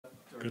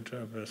Good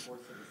job, yes.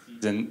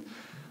 And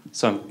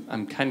so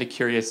I'm kind of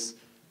curious.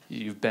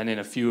 You've been in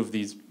a few of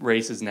these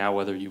races now,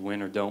 whether you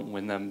win or don't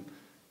win them.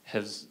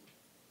 Has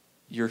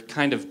you're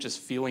kind of just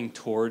feeling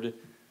toward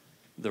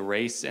the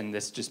race and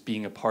this just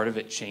being a part of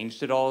it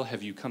changed at all?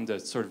 Have you come to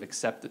sort of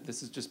accept that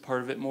this is just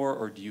part of it more,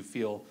 or do you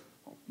feel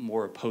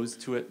more opposed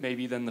to it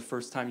maybe than the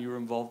first time you were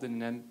involved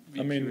in an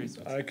MVP race?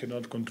 I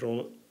cannot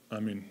control.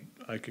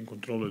 I can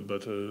control it,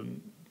 but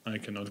I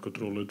cannot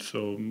control it.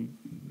 So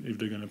if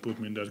they're gonna put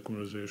me in that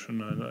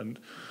conversation, and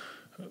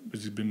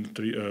it's been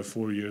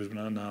 4 years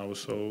now,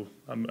 so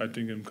I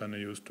think I'm kind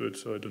of used to it.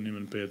 So I don't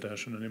even pay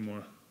attention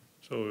anymore.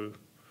 So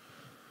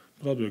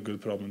probably a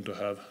good problem to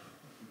have.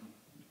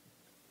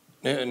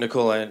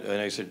 Nikola, I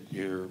know you said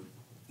you're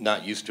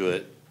not used to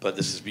it, but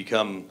this has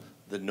become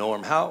the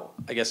norm. How,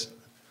 I guess,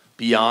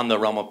 beyond the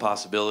realm of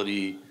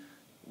possibility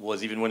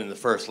was even winning the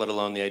first, let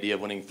alone the idea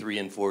of winning 3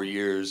 in 4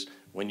 years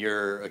when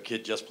you're a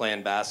kid just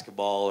playing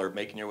basketball or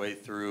making your way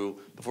through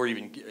before you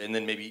even, and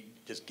then maybe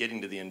just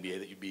getting to the NBA,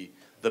 that you'd be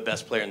the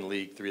best player in the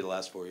league 3 of the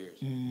last 4 years?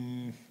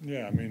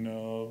 Yeah,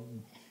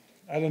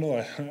 I don't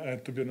know.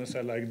 To be honest,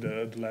 I like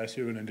the last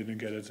year when I didn't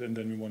get it, and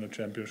then we won a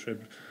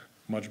championship,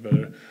 much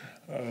better.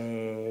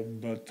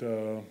 But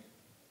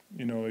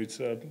it's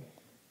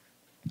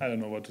I don't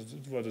know what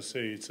to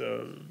say. It's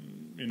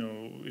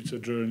it's a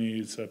journey.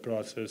 It's a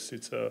process.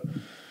 It's a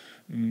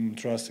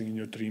trusting in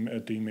your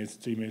teammates,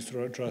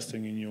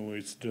 trusting in you.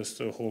 It's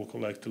just a whole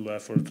collective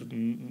effort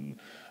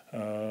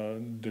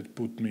that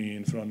put me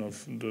in front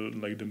of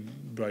the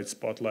bright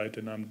spotlight,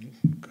 and I'm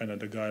kind of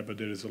the guy. But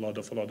there is a lot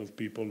of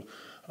people,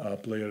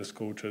 players,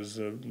 coaches,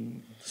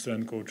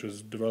 strength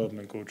coaches,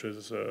 development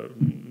coaches,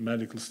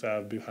 medical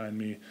staff behind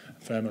me,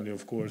 family,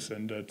 of course,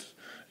 and that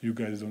you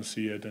guys don't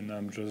see it, and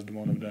I'm just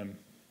one of them.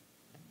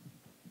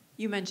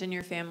 You mentioned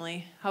your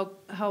family.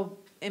 How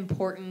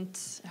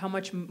important, how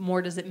much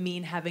more does it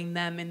mean having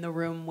them in the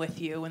room with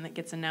you when it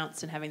gets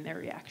announced and having their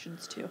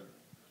reactions too?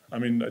 I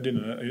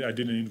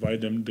didn't invite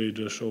them. They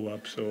just show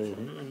up. So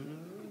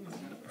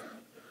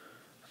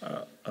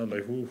I'm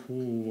like, who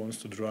wants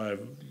to drive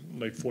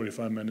like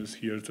 45 minutes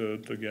here to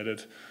get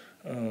it?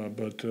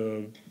 But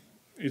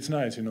it's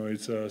nice,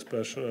 It's a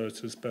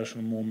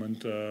special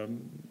moment.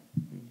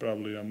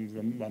 Probably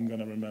I'm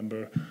gonna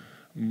remember.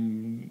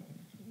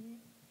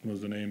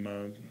 Was the name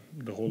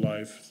the whole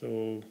life.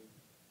 So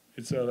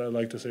it's I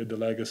like to say the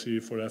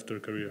legacy for after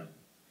career.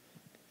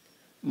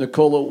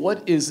 Nikola,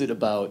 what is it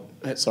about?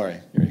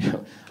 Sorry, here we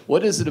go.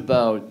 What is it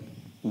about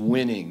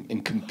winning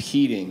and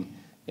competing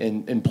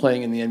and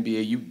playing in the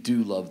NBA you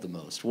do love the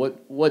most?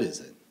 What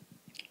is it?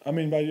 I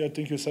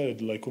think you said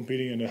it, like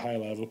competing at a high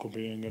level,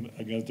 competing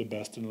against the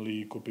best in the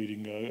league,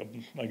 competing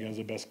against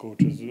the best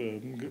coaches,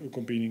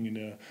 competing in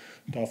a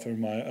tougher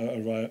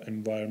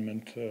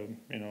environment.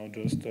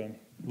 Just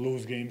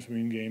lose games,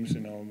 win games.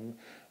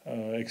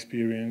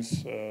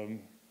 Experience.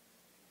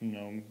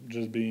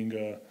 Just being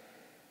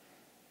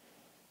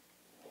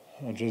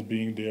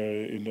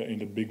there in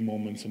the big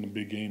moments and the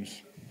big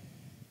games.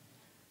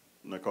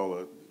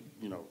 Nikola,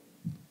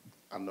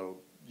 I know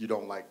you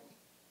don't like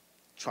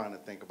trying to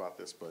think about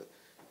this, but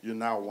you're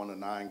now one of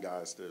 9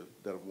 guys that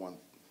have won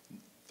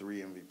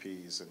 3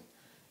 MVPs, and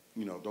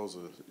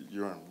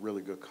you're in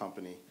really good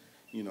company.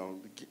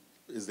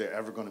 Is there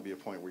ever going to be a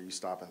point where you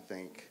stop and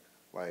think,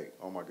 like,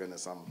 oh my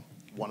goodness, I'm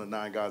one of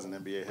 9 guys in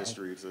NBA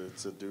history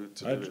to do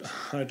this?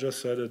 I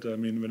just said it.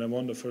 When I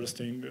won the first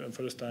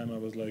time, I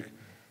was like,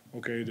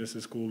 okay, this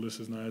is cool, this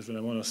is nice. When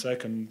I won a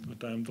second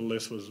time, the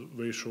list was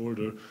way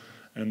shorter,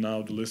 and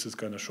now the list is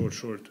kind of short.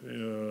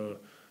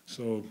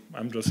 So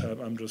I'm just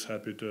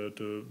happy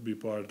to be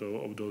part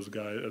of those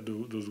guys,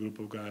 those group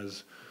of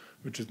guys,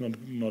 which is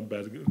not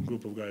bad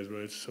group of guys,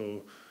 right?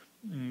 So,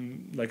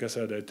 like I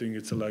said, I think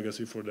it's a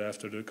legacy for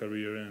after the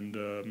career, and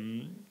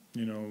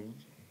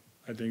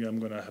I think I'm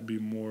gonna be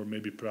more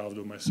maybe proud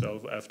of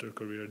myself after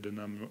career than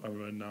I'm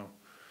right now.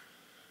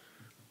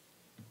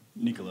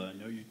 Nikola, I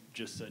know you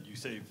just said you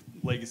save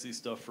legacy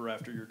stuff for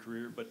after your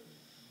career, but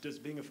has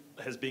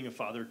being a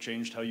father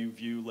changed how you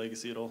view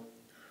legacy at all?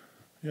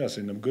 Yes,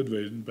 in a good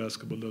way.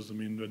 Basketball doesn't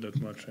mean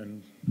that much,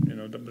 and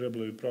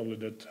probably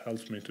that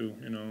helps me too.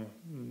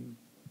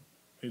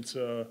 It's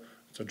a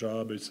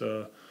job. It's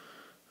a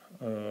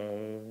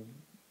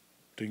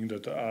thing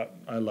that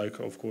I like.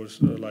 Of course,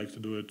 I like to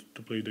do it,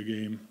 to play the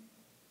game.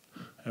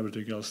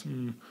 Everything else.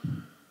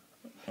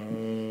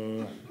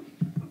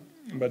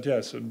 But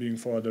yes, being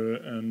father,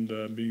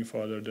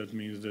 that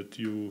means that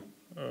you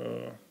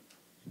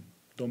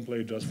don't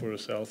play just for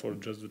yourself or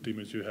just the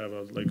teammates. You have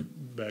a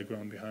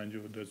background behind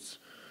you. That's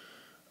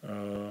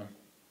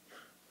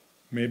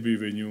maybe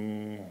when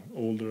you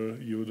older,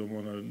 you don't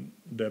want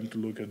them to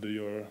look at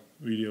your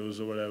videos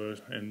or whatever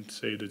and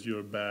say that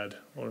you're bad.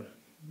 Or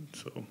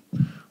so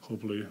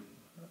hopefully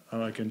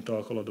I can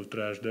talk a lot of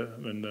trash there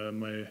when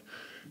my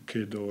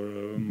kid or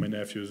my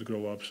nephews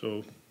grow up.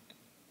 So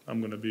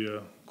I'm gonna be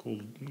a cool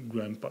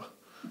grandpa.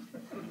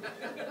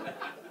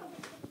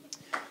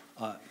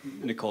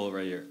 Nikola,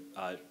 right here.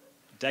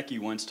 Decky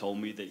once told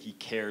me that he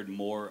cared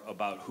more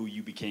about who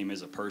you became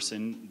as a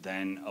person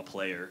than a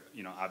player.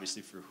 You know,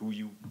 obviously for who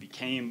you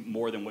became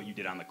more than what you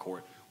did on the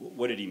court.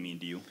 What did he mean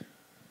to you?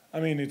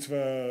 I mean, it's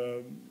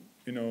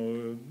you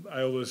know,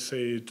 I always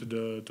say to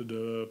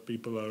the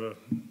people are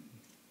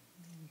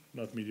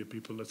not media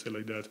people, let's say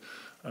like that.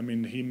 I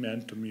mean, he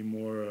meant to me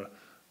more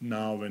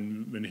now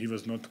when he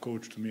was not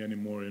coach to me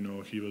anymore. You know,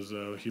 he was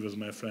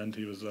my friend.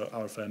 He was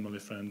our family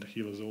friend.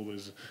 He was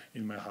always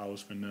in my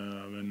house when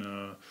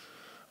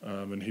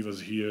he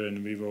was here,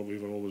 and we were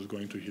always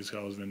going to his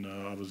house when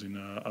I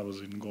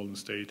was in Golden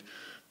State.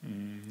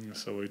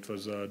 So it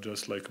was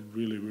just like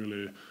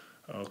really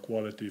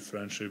quality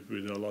friendship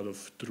with a lot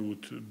of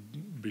truth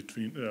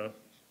between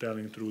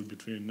telling truth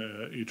between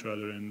each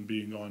other and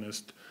being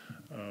honest.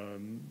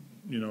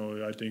 You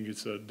know, I think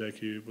it's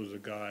Decky was a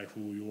guy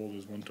who you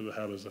always want to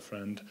have as a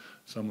friend,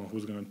 someone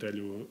who's going to tell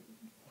you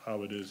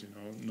how it is, you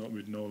know,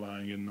 with no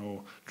lying and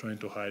no trying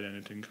to hide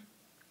anything.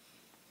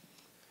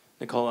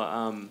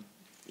 Nikola,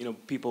 you know,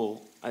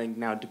 people I think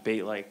now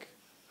debate like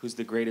who's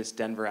the greatest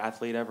Denver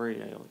athlete ever.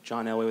 You know,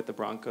 John Elway with the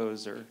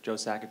Broncos or Joe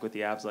Sakic with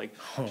the Avs. Like,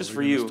 just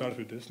for you. Start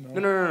with this now?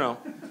 No.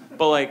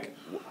 But like,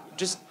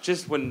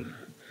 just when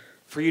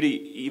for you to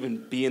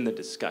even be in the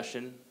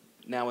discussion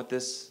now with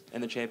this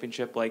and the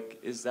championship, like,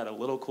 is that a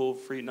little cool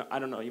for you? I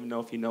don't even know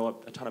if you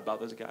know a ton about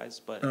those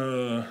guys, but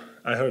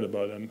I heard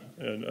about them,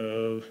 and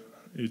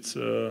it's.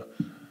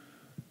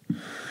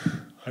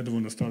 I don't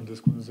want to start this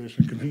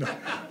conversation. Can you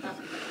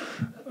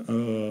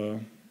know?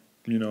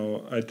 You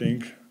know, I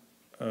think,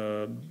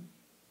 you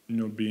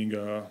know, being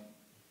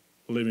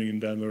living in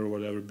Denver or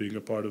whatever, being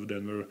a part of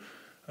Denver,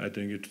 I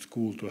think it's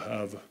cool to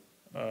have,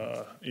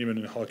 even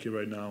in hockey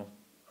right now.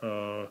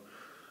 I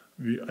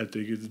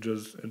think it's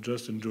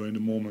just enjoying the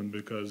moment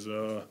because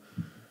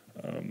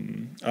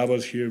I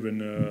was here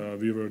when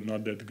we were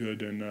not that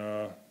good and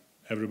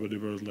everybody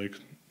was like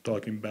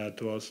talking bad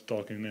to us,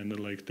 talking and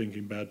like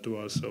thinking bad to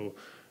us. So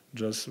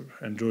just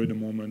enjoy the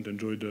moment,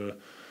 enjoy the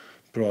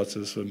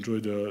process, enjoy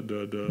the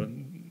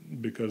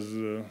because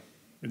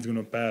it's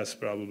gonna pass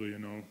probably. You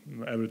know,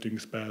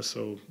 everything's past,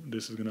 so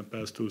this is gonna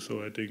pass too.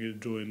 So I think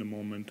enjoy in the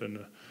moment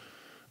and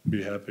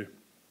be happy.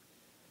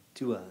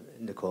 To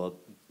Nikola,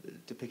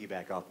 to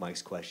piggyback off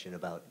Mike's question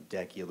about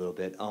Decky a little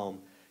bit,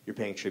 you're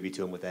paying tribute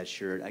to him with that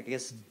shirt. I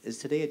guess, is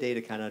today a day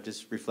to kind of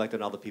just reflect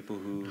on all the people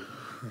who,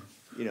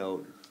 you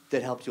know,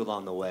 that helped you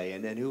along the way,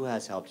 and who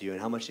has helped you, and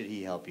how much did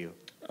he help you?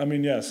 I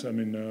mean, yes. I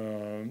mean,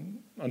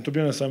 and to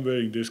be honest, I'm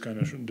wearing this kind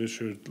of this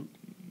shirt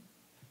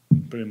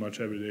pretty much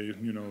every day.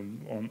 You know,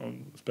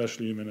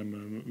 especially when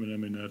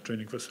I'm in a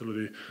training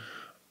facility.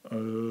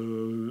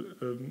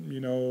 You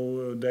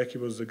know, Decky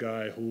was the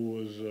guy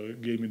who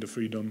gave me the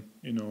freedom.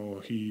 You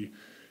know, he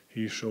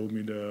showed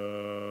me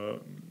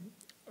the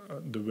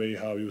way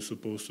how you're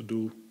supposed to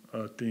do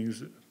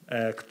things,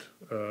 act,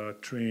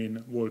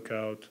 train, work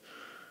out,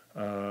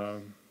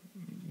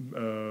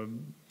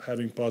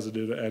 having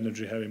positive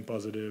energy, having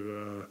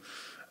positive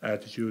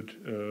attitude.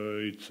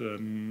 It's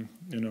you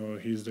know,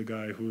 he's the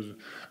guy who's.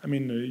 I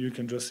mean, you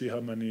can just see how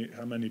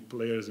many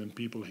players and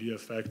people he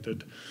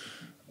affected.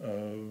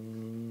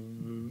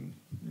 And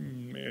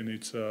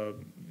it's you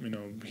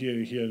know,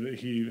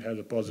 he had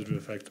a positive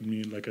effect on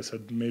me. Like I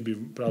said, maybe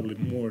probably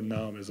more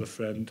now as a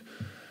friend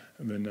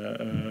than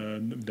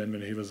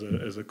when he was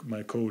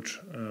my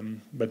coach.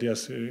 But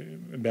yes,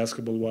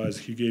 basketball wise,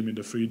 he gave me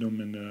the freedom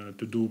and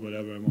to do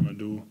whatever I want to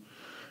do,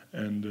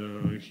 and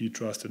he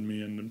trusted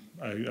me, and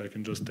I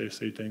can just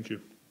say thank you.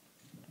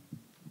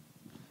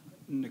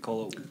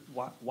 Nikola,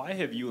 why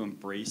have you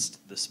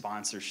embraced the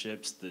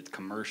sponsorships, the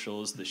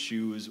commercials, the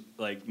shoes,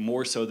 like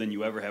more so than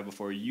you ever have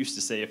before? You used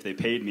to say, if they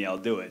paid me, I'll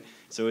do it.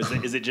 So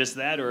is it just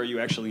that, or are you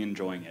actually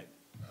enjoying it?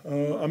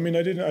 I mean,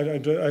 I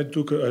didn't. I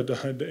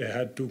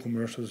had two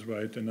commercials,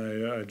 right, and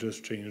I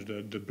just changed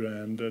the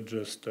brand.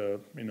 Just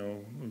you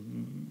know,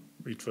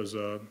 it was.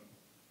 I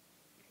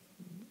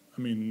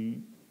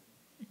mean,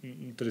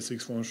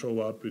 36 won't show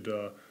up with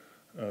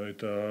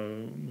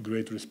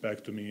great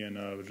respect to me, and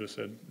I just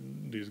said,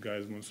 these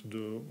guys wants to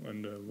do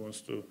and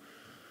wants to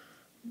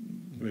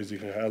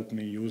basically help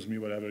me, use me,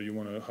 however you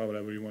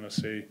wanna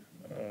say.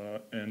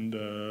 And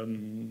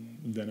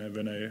then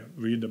when I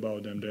read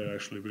about them, they're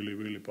actually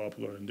really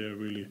popular, and they're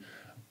really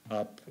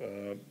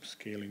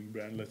scaling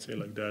brand, let's say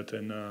like that.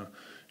 And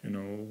you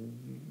know,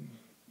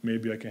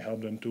 maybe I can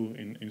help them too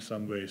in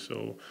some way.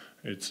 So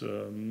it's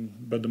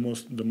but the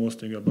most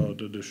thing about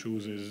the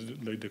shoes is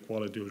like the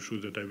quality of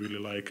shoes that I really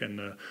like,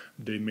 and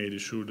they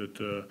made sure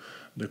that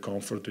the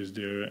comfort is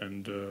there,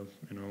 and you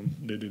know,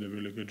 they did a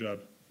really good job.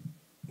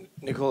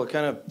 Nikola,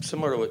 kind of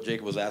similar to what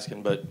Jacob was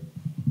asking, but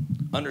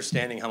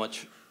understanding how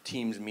much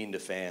teams mean to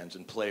fans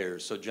and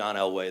players. So John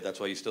Elway, that's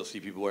why you still see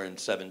people wearing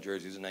 7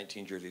 jerseys and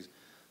 19 jerseys.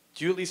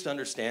 Do you at least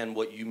understand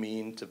what you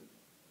mean to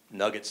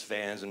Nuggets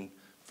fans and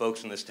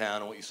folks in this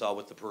town, and what you saw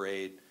with the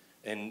parade,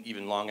 and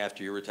even long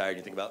after you're retired,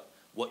 you think about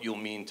what you'll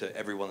mean to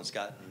everyone that's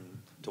gotten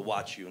to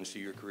watch you and see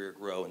your career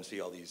grow and see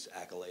all these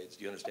accolades?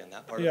 Do you understand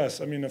that part? Yes,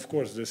 I mean, of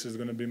course, this is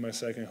going to be my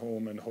second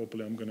home, and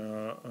hopefully I'm going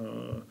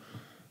to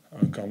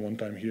come one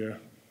time here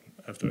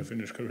after I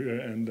finish career,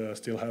 and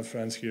still have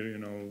friends here. You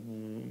know,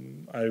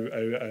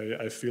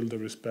 I feel the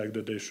respect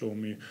that they show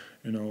me.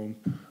 You know,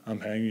 I'm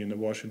hanging in the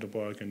Washington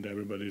Park, and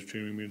everybody's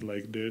cheering me.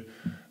 Like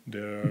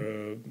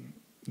they're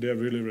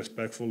really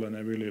respectful, and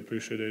I really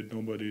appreciate it.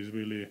 Nobody's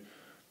really,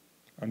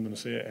 I'm gonna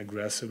say,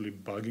 aggressively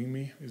bugging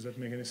me. Does that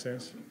make any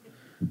sense?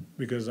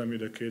 Because I'm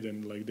with a kid,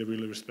 and like they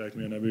really respect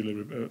me, and I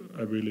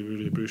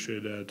really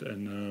appreciate that.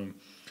 And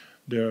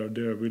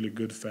they're a really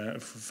good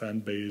fan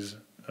base.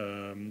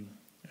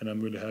 And I'm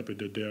really happy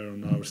that they're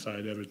on our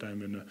side every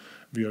time when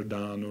we are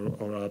down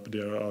or up. They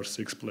are our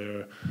sixth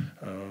player,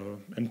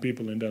 and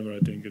people in Denver, I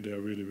think they're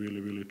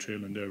really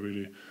chill, and they're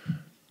really,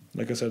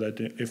 like I said, I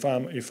think if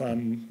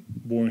I'm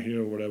born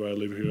here or whatever, I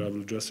live here, I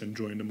will just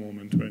enjoy the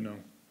moment right now.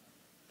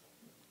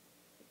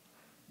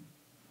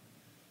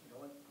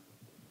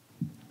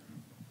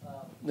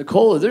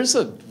 Nikola, there's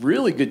a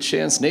really good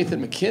chance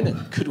Nathan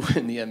McKinnon could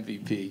win the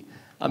MVP.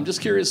 I'm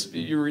just curious,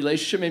 your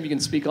relationship, maybe you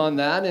can speak on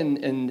that, and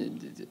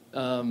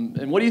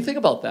what do you think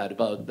about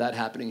that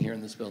happening here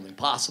in this building,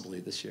 possibly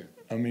this year?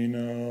 I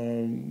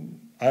mean,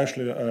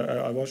 actually,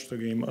 I watched the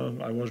game.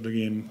 I watched the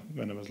game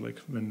when I was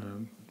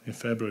in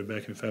February,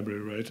 back in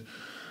February, right?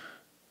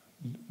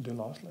 They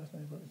lost last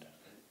night, right?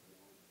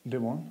 They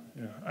won?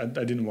 Yeah, I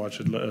didn't watch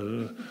it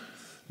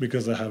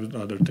because I have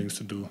other things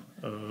to do.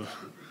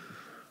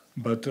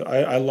 But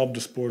I love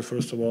the sport,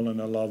 first of all,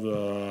 and I love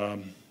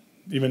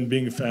even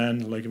being a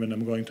fan. Like when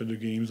I'm going to the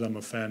games, I'm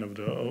a fan of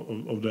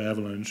the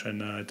Avalanche,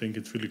 and I think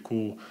it's really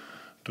cool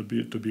to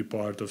be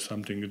part of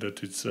something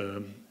that it's.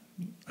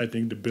 I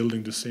think they're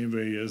building the same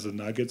way as the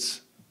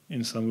Nuggets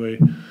in some way,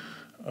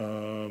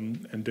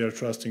 and they're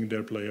trusting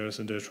their players,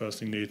 and they're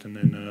trusting Nathan,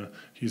 and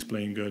he's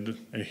playing good,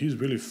 and he's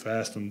really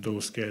fast on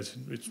those skates.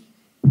 It's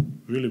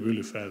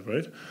really fast,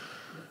 right?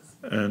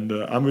 And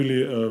I'm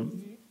really.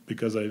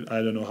 Because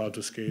I don't know how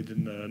to skate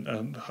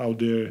and how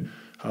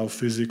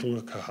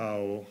physical,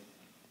 how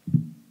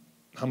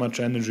much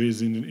energy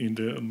is in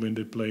the when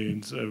they play.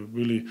 It's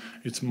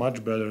it's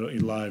much better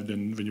in live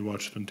than when you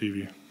watch it on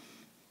TV.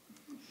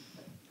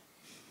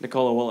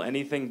 Nikola, will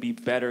anything be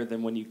better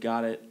than when you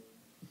got it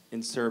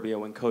in Serbia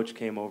when Coach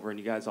came over and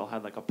you guys all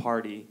had like a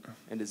party?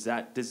 And does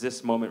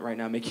this moment right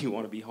now make you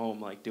want to be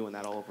home, like doing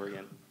that all over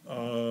again?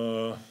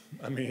 I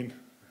mean,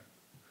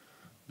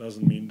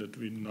 doesn't mean that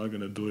we're not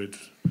gonna do it.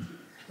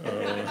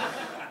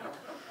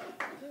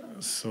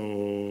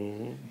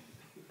 So,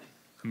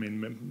 I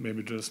mean,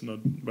 maybe just not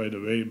right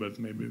away, but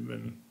maybe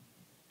when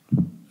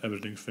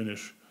everything's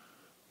finished,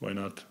 why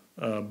not?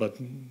 But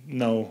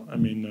no, I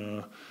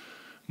mean,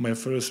 my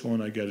first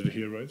one, I get it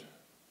here, right?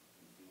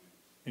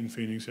 In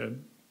Phoenix, yeah.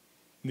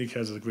 Nick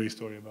has a great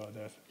story about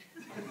that.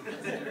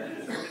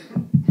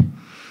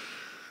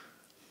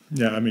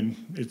 Yeah, I mean,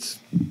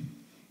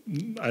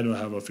 I don't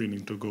have a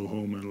feeling to go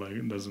home and like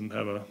it doesn't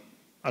have a.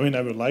 I mean,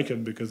 I would like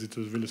it because it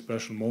was a really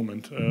special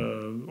moment.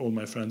 All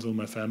my friends, all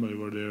my family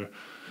were there,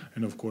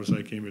 and of course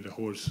I came with a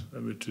horse,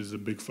 which is a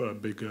big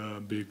part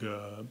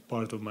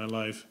of my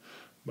life.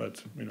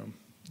 But you know,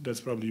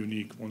 that's probably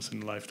unique once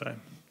in a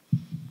lifetime.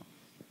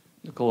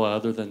 Nikola,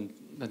 other than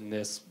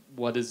this,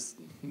 what does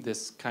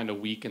this kind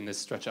of week and this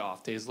stretch of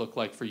off days look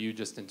like for you,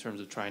 just in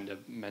terms of trying to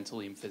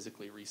mentally and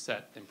physically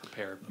reset and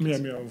prepare? Yeah, I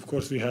mean, of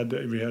course we had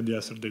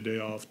yesterday day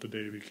off.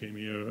 Today we came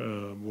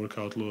here, work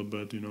out a little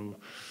bit, you know.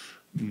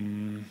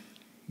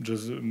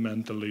 Just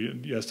mentally,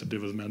 yesterday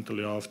was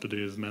mentally off.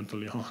 Today is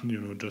mentally on. You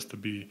know, just to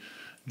be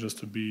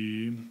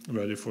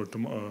ready for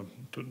tomorrow,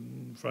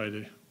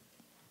 Friday.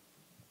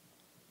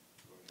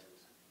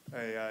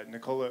 Hey,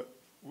 Nikola,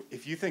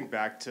 if you think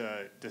back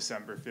to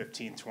December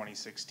 15,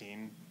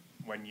 2016,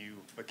 when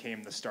you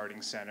became the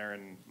starting center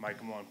and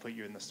Mike Malone put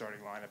you in the starting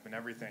lineup, and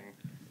everything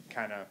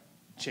kind of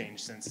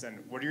changed since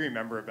then. What do you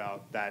remember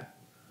about that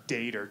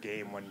date or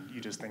game when you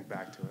just think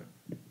back to it?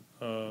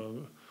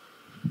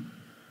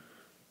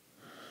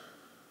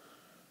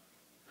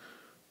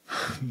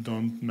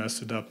 Don't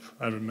mess it up.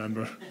 I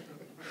remember.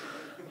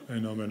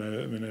 You know,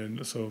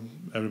 so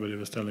everybody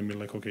was telling me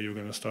like, okay, you're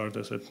gonna start.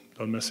 I said,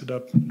 don't mess it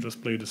up.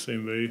 Just play the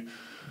same way.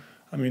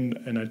 I mean,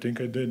 and I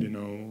think I did. You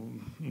know,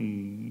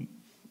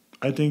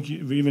 I think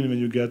even when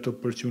you get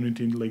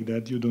opportunity like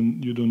that, you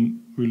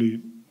don't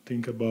really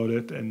think about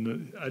it,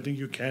 and I think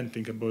you can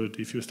think about it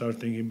if you start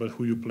thinking about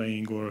who you're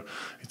playing or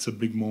it's a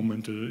big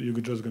moment. You're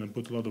just gonna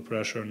put a lot of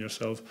pressure on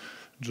yourself.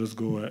 Just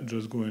go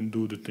and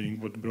do the thing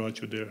what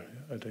brought you there.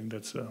 I think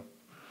that's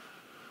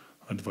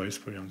advice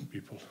for young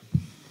people.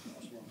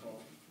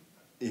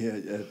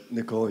 Yeah,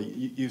 Nikola,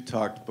 you've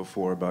talked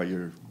before about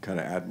your kind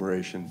of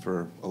admiration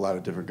for a lot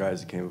of different guys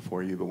that came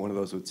before you, but one of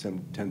those was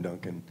Tim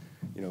Duncan,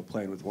 you know,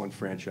 playing with one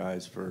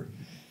franchise for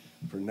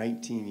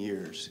 19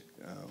 years.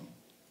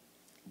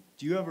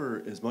 Do you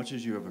ever, as much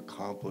as you have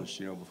accomplished,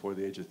 you know, before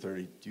the age of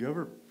 30, do you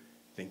ever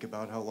think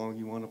about how long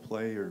you want to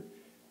play, or,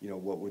 you know,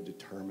 what would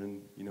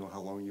determine, you know, how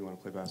long you want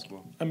to play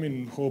basketball? I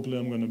mean, hopefully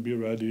I'm going to be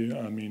ready.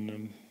 I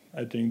mean,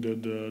 I think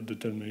that the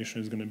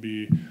determination is going to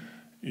be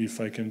if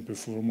I can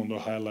perform on the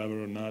high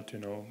level or not, you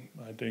know.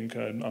 I think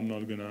I'm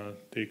not going to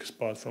take a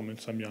spot from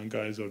some young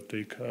guys or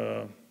take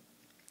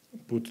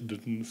put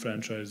the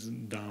franchise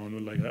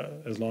down. Like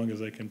as long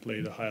as I can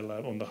play the high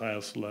level on the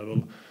highest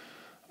level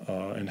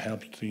and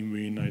help the team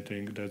win, I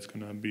think that's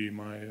gonna be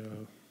my.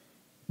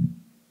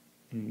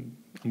 I'm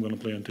gonna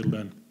play until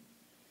then.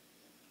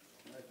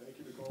 All right, thank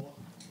you, Nikola.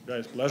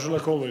 Guys, pleasure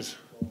like always.